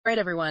All right,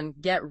 everyone,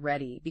 get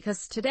ready,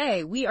 because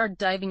today we are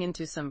diving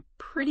into some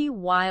pretty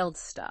wild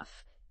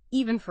stuff,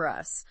 even for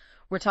us.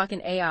 We're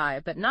talking AI,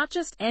 but not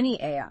just any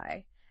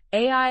AI.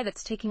 AI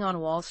that's taking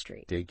on Wall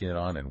Street. Taking it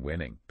on and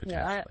winning,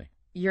 Yeah, potentially.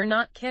 you're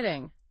not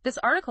kidding. This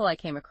article I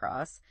came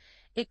across,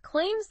 it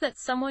claims that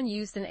someone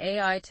used an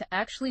AI to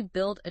actually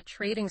build a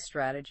trading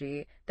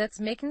strategy that's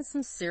making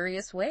some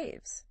serious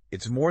waves.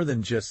 It's more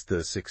than just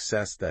the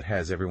success that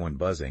has everyone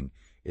buzzing.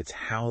 It's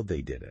how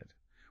they did it.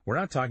 We're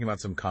not talking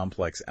about some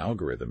complex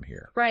algorithm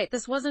here. Right,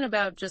 this wasn't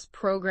about just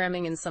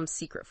programming in some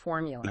secret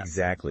formula.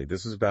 Exactly.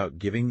 This is about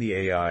giving the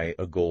AI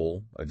a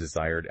goal, a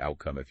desired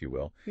outcome, if you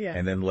will, Yeah.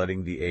 and then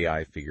letting the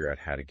AI figure out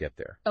how to get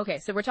there. Okay,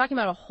 so we're talking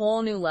about a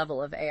whole new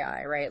level of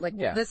AI, right? Like,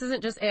 Yeah. This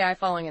isn't just AI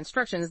following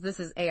instructions, this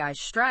is AI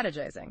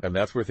strategizing. And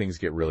that's where things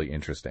get really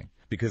interesting,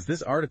 because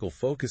this article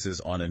focuses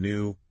on a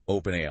new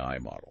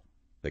OpenAI model.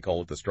 They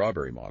call it the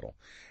strawberry model.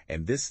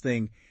 And this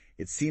thing,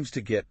 it seems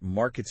to get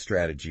market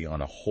strategy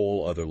on a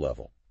whole other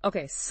level.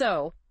 Okay,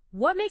 so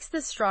what makes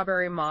this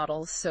strawberry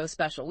model so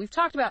special? We've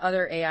talked about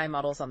other AI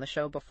models on the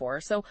show before,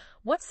 so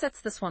what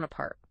sets this one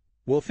apart?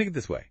 Well, think of it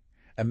this way.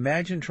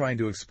 Imagine trying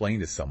to explain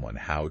to someone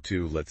how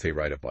to, let's say,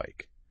 ride a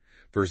bike,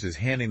 versus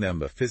handing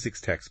them a physics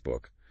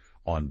textbook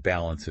on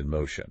balance and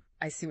motion.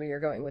 I see where you're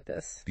going with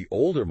this. The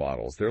older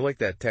models, they're like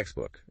that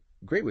textbook.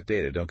 Great with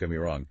data, don't get me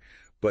wrong,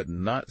 but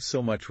not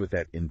so much with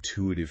that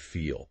intuitive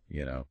feel,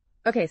 you know?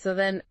 Okay, so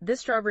then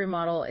this strawberry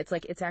model, it's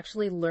like it's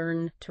actually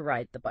learned to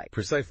ride the bike.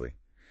 Precisely.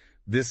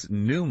 This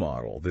new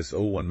model, this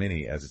O1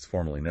 Mini as it's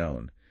formerly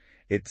known,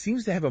 it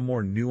seems to have a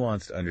more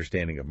nuanced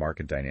understanding of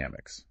market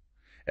dynamics,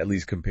 at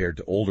least compared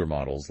to older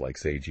models like,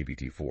 say,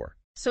 GPT-4.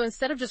 So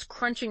instead of just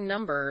crunching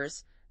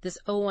numbers, this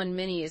O1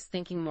 Mini is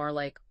thinking more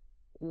like,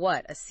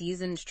 what, a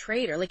seasoned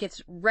trader? Like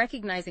it's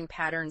recognizing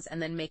patterns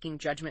and then making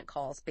judgment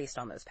calls based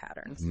on those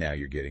patterns. Now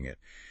you're getting it.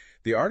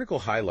 The article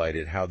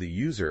highlighted how the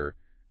user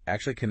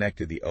actually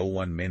connected the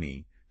O1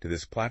 Mini to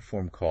this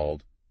platform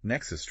called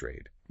Nexus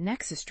Trade.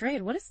 Nexus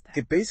Trade, what is that?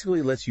 It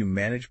basically lets you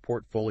manage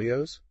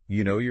portfolios,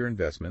 your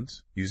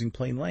investments, using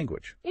plain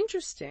language.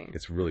 Interesting.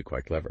 It's really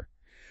quite clever.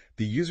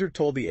 The user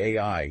told the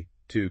AI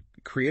to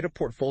create a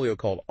portfolio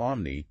called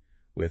Omni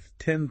with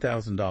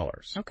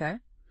 $10,000. Okay.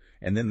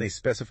 And then they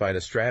specified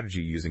a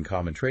strategy using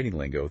common trading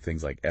lingo,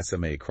 things like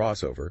SMA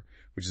crossover,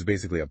 which is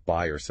basically a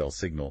buy or sell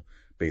signal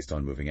based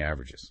on moving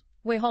averages.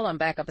 Wait, hold on,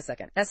 back up a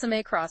second.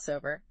 SMA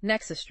crossover,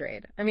 Nexus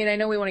Trade. I mean, I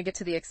know we want to get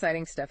to the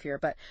exciting stuff here,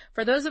 but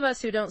for those of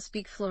us who don't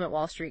speak fluent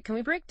Wall Street, can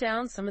we break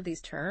down some of these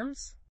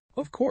terms?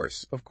 Of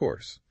course, of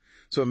course.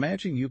 So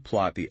imagine you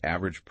plot the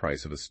average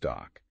price of a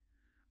stock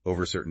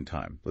over a certain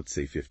time, let's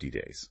say 50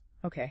 days.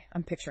 Okay,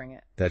 I'm picturing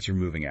it. That's your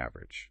moving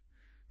average.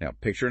 Now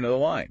picture another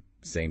line,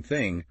 same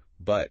thing,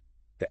 but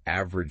the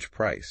average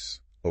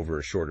price over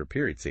a shorter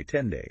period, say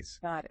 10 days.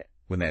 Got it.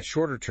 When that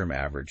shorter term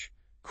average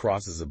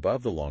crosses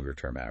above the longer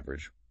term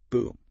average,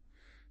 boom,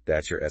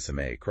 that's your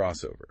SMA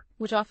crossover.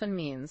 Which often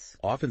means?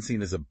 Often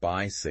seen as a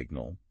buy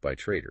signal by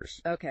traders.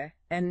 Okay,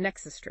 and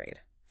Nexus Trade.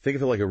 Think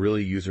of it like a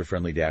really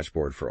user-friendly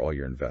dashboard for all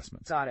your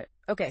investments. Got it.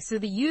 Okay, so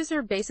the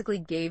user basically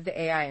gave the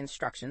AI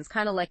instructions,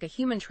 kind of like a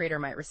human trader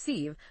might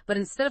receive, but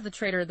instead of the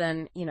trader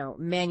then,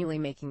 manually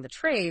making the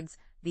trades,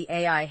 the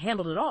AI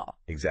handled it all.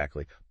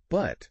 Exactly.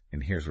 But,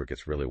 and here's where it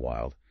gets really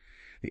wild,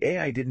 the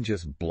AI didn't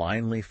just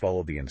blindly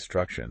follow the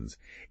instructions.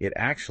 It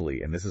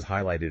actually, and this is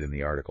highlighted in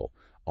the article,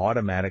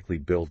 automatically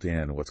built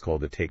in what's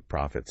called a take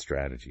profit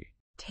strategy.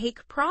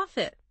 Take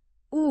profit.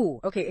 Ooh,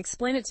 okay,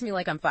 explain it to me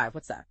like I'm 5.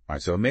 What's that? All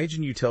right, so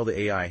imagine you tell the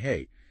AI,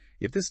 hey,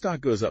 if this stock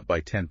goes up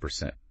by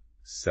 10%,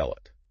 sell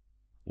it.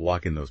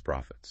 Lock in those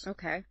profits.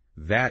 Okay.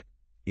 That,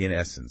 in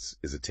essence,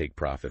 is a take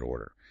profit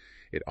order.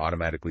 It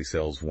automatically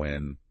sells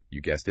when,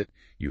 you guessed it,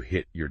 you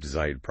hit your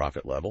desired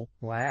profit level.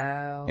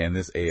 Wow. And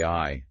this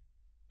AI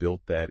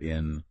built that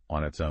in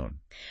on its own.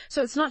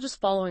 So it's not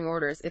just following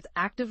orders, it's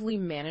actively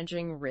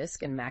managing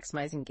risk and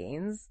maximizing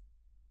gains.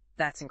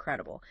 That's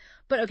incredible.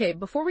 But okay,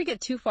 before we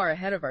get too far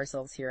ahead of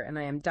ourselves here, and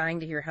I am dying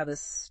to hear how this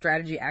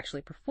strategy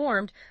actually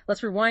performed,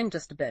 let's rewind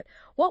just a bit.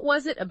 What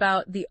was it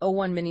about the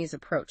O1 Mini's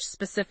approach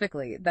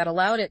specifically that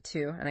allowed it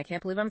to, and I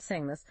can't believe I'm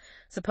saying this,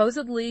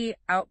 supposedly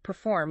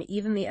outperform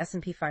even the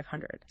S&P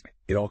 500?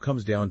 It all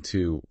comes down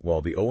to,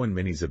 well, the O1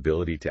 Mini's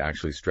ability to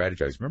actually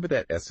strategize. Remember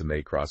that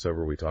SMA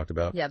crossover we talked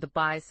about? Yeah, the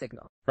buy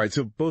signal. Right,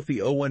 so both the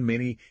O1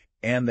 Mini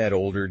and that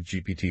older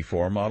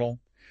GPT-4 model,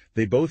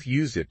 they both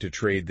used it to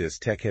trade this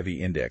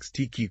tech-heavy index,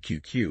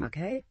 TQQQ.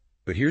 Okay.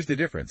 But here's the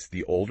difference.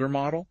 The older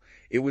model,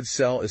 it would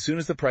sell as soon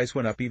as the price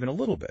went up even a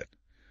little bit.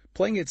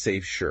 Playing it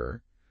safe,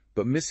 sure,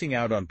 but missing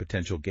out on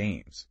potential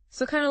gains.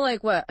 So kind of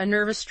like what? A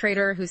nervous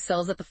trader who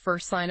sells at the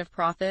first sign of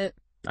profit,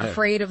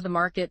 afraid of the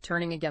market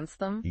turning against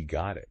them? You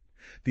got it.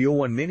 The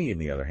O1 Mini, on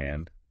the other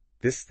hand,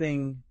 this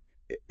thing,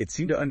 it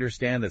seemed to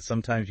understand that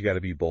sometimes you got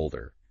to be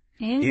bolder.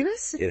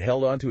 It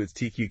held on to its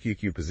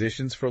TQQQ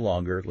positions for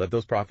longer, let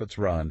those profits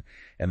run,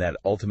 and that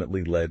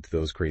ultimately led to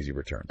those crazy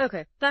returns.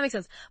 Okay, that makes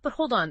sense. But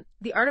hold on.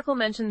 The article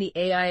mentioned the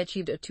AI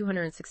achieved a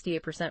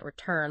 268%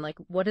 return. Like,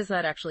 what does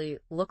that actually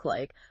look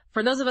like?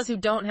 For those of us who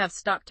don't have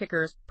stock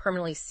tickers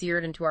permanently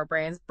seared into our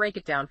brains, break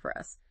it down for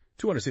us.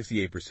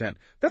 268%.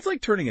 That's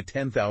like turning a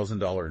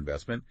 $10,000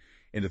 investment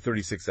into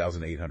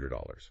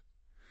 $36,800.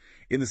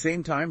 In the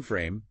same time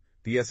frame,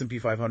 the S&P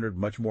 500,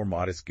 much more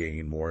modest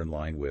gain, more in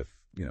line with,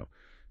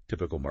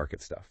 typical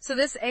market stuff. So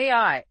this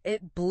AI,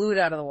 it blew it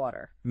out of the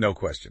water. No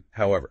question.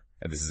 However,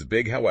 and this is a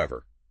big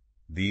however,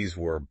 these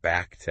were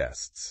back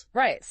tests.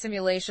 Right.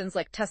 Simulations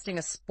like testing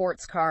a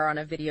sports car on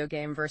a video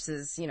game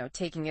versus,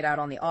 taking it out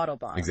on the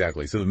Autobahn.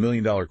 Exactly. So the $1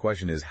 million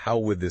question is, how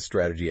would this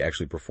strategy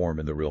actually perform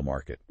in the real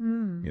market?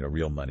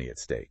 Real money at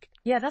stake.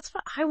 Yeah, that's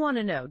what I want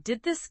to know.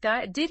 Did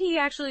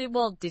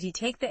he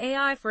take the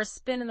AI for a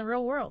spin in the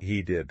real world?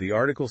 He did. The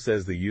article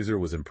says the user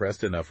was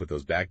impressed enough with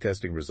those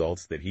backtesting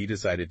results that he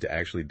decided to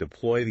actually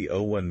deploy the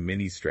O1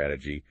 mini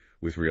strategy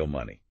with real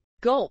money.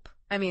 Gulp.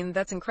 I mean,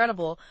 that's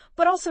incredible,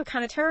 but also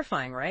kind of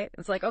terrifying, right?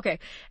 It's like, okay,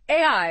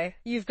 AI,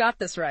 you've got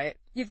this right.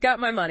 You've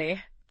got my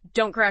money.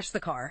 Don't crash the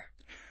car.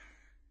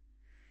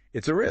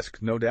 It's a risk,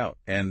 no doubt.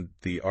 And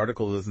the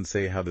article doesn't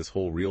say how this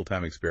whole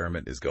real-time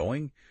experiment is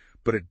going,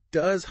 but it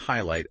does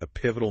highlight a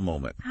pivotal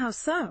moment. How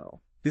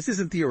so? This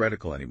isn't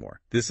theoretical anymore.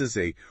 This is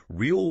a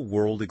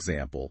real-world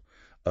example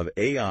of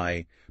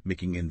AI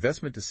making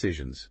investment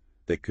decisions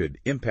that could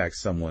impact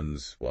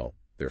someone's,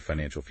 their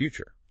financial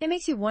future. It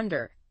makes you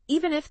wonder,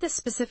 even if this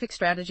specific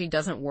strategy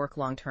doesn't work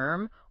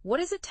long-term, what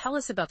does it tell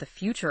us about the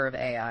future of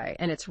AI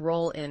and its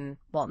role in,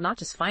 not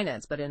just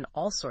finance, but in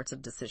all sorts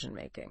of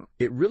decision-making?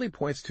 It really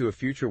points to a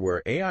future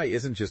where AI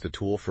isn't just a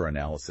tool for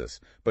analysis,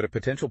 but a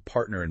potential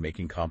partner in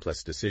making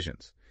complex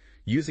decisions,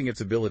 using its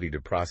ability to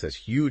process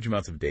huge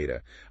amounts of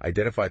data,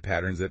 identify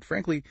patterns that,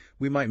 frankly,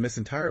 we might miss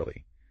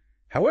entirely.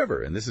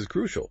 However, and this is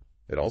crucial,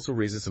 it also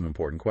raises some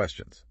important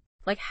questions.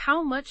 Like,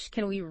 how much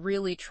can we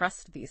really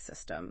trust these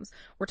systems?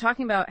 We're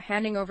talking about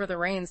handing over the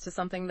reins to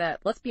something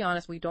that, let's be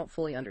honest, we don't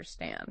fully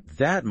understand.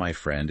 That, my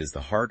friend, is the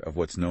heart of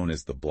what's known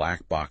as the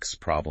black box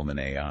problem in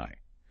AI.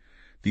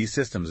 These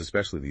systems,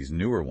 especially these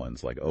newer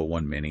ones like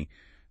O1 Mini,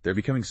 they're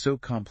becoming so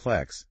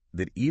complex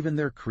that even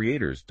their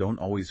creators don't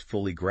always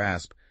fully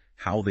grasp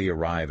how they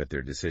arrive at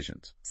their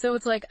decisions. So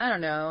it's like, I don't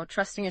know,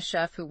 trusting a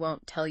chef who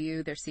won't tell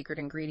you their secret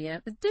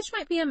ingredient. The dish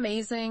might be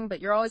amazing,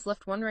 but you're always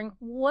left wondering,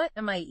 what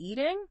am I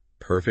eating?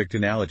 Perfect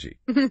analogy.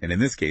 And in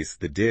this case,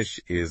 the dish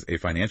is a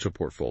financial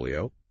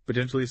portfolio,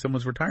 potentially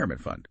someone's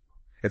retirement fund.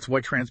 That's why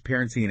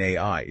transparency in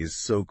AI is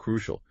so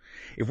crucial.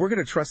 If we're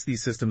going to trust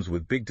these systems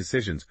with big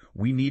decisions,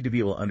 we need to be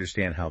able to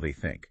understand how they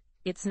think.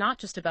 It's not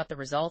just about the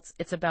results.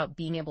 It's about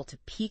being able to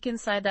peek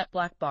inside that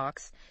black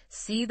box,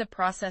 see the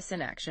process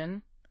in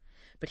action.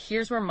 But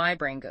here's where my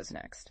brain goes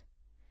next.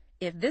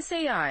 If this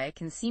AI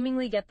can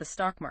seemingly get the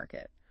stock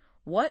market,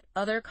 what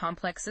other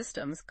complex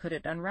systems could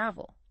it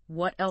unravel?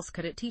 What else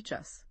could it teach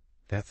us?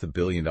 That's the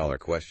billion-dollar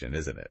question,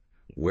 isn't it?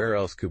 Where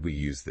else could we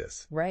use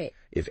this? Right.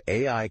 If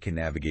AI can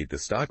navigate the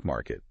stock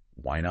market,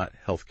 why not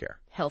healthcare?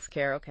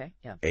 Healthcare, okay,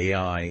 yeah.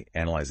 AI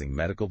analyzing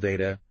medical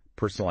data,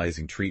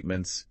 personalizing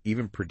treatments,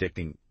 even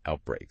predicting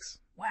outbreaks.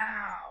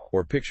 Wow.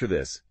 Or picture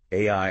this,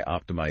 AI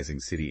optimizing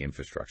city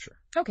infrastructure.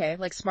 Okay,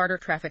 like smarter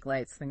traffic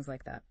lights, things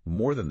like that.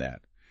 More than that.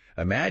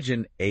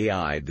 Imagine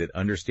AI that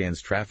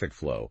understands traffic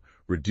flow,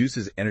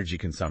 reduces energy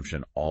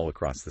consumption all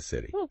across the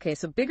city. Okay,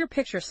 so bigger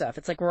picture stuff.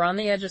 It's like we're on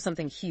the edge of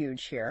something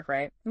huge here,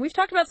 right? We've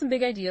talked about some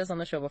big ideas on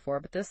the show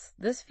before, but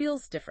this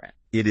feels different.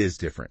 It is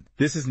different.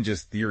 This isn't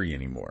just theory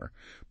anymore.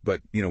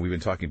 But, we've been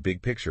talking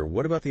big picture.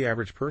 What about the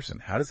average person?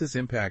 How does this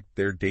impact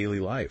their daily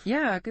life?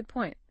 Yeah, good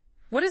point.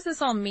 What does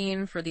this all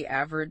mean for the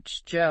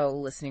average Joe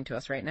listening to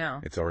us right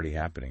now? It's already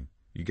happening.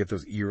 You get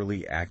those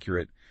eerily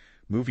accurate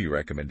movie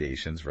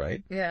recommendations,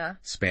 right? Yeah.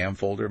 Spam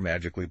folder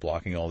magically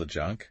blocking all the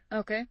junk.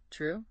 Okay,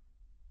 true.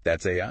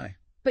 That's AI.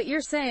 But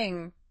you're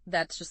saying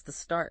that's just the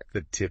start.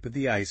 The tip of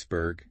the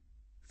iceberg.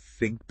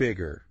 Think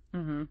bigger.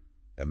 Mm-hmm.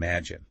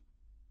 Imagine.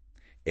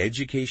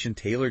 Education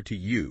tailored to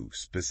you,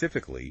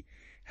 specifically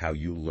how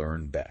you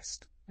learn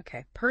best.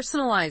 Okay,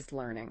 personalized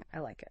learning. I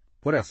like it.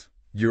 What else?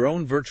 Your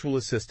own virtual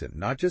assistant,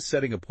 not just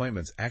setting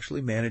appointments,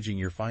 actually managing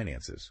your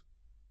finances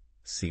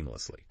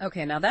seamlessly.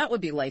 Okay, now that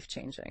would be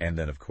life-changing. And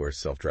then, of course,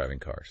 self-driving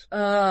cars.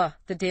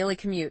 The daily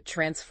commute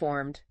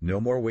transformed. No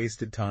more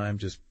wasted time,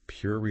 just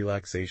pure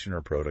relaxation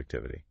or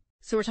productivity.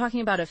 So we're talking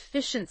about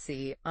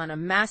efficiency on a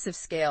massive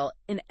scale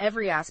in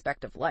every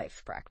aspect of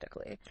life,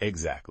 practically.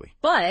 Exactly.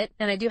 But,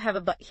 and I do have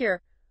a but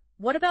here,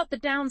 what about the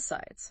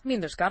downsides? I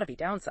mean, there's got to be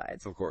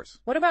downsides. Of course.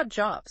 What about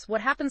jobs?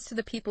 What happens to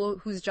the people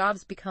whose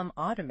jobs become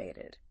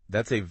automated?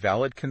 That's a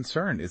valid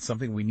concern. It's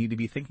something we need to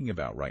be thinking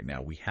about right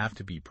now. We have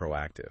to be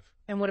proactive.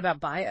 And what about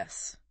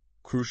bias?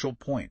 Crucial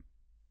point.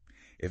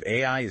 If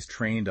AI is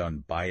trained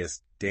on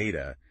biased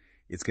data,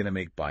 it's going to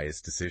make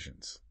biased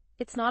decisions.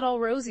 It's not all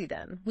rosy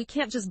then. We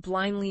can't just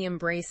blindly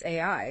embrace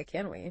AI,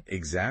 can we?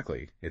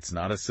 Exactly. It's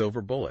not a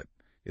silver bullet.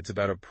 It's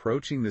about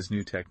approaching this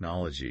new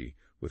technology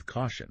with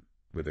caution.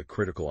 with a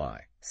critical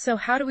eye. So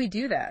how do we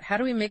do that? How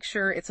do we make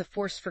sure it's a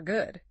force for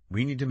good?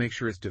 We need to make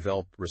sure it's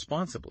developed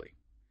responsibly,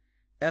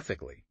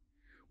 ethically,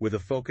 with a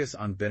focus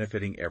on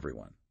benefiting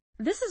everyone.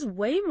 This is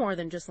way more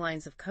than just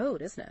lines of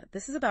code, isn't it?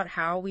 This is about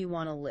how we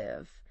want to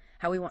live,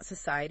 how we want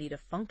society to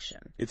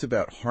function. It's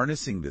about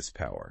harnessing this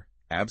power,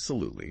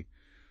 absolutely,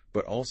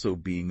 but also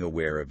being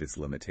aware of its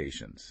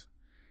limitations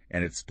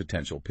and its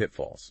potential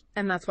pitfalls.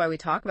 And that's why we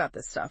talk about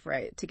this stuff,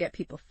 right? To get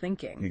people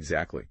thinking.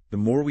 Exactly. The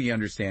more we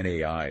understand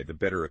AI, the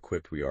better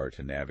equipped we are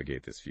to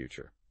navigate this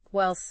future.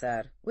 Well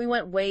said. We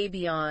went way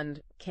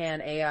beyond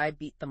can AI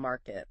beat the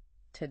market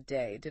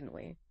today, didn't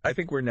we? I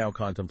think we're now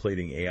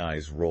contemplating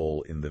AI's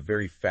role in the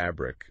very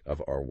fabric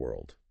of our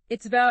world.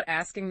 It's about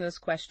asking those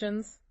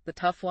questions, the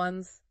tough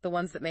ones, the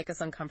ones that make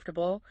us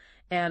uncomfortable.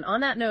 And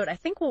on that note, I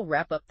think we'll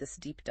wrap up this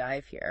deep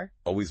dive here.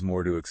 Always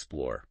more to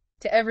explore.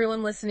 To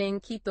everyone listening,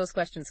 keep those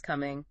questions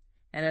coming.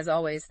 And as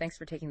always, thanks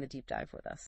for taking the deep dive with us.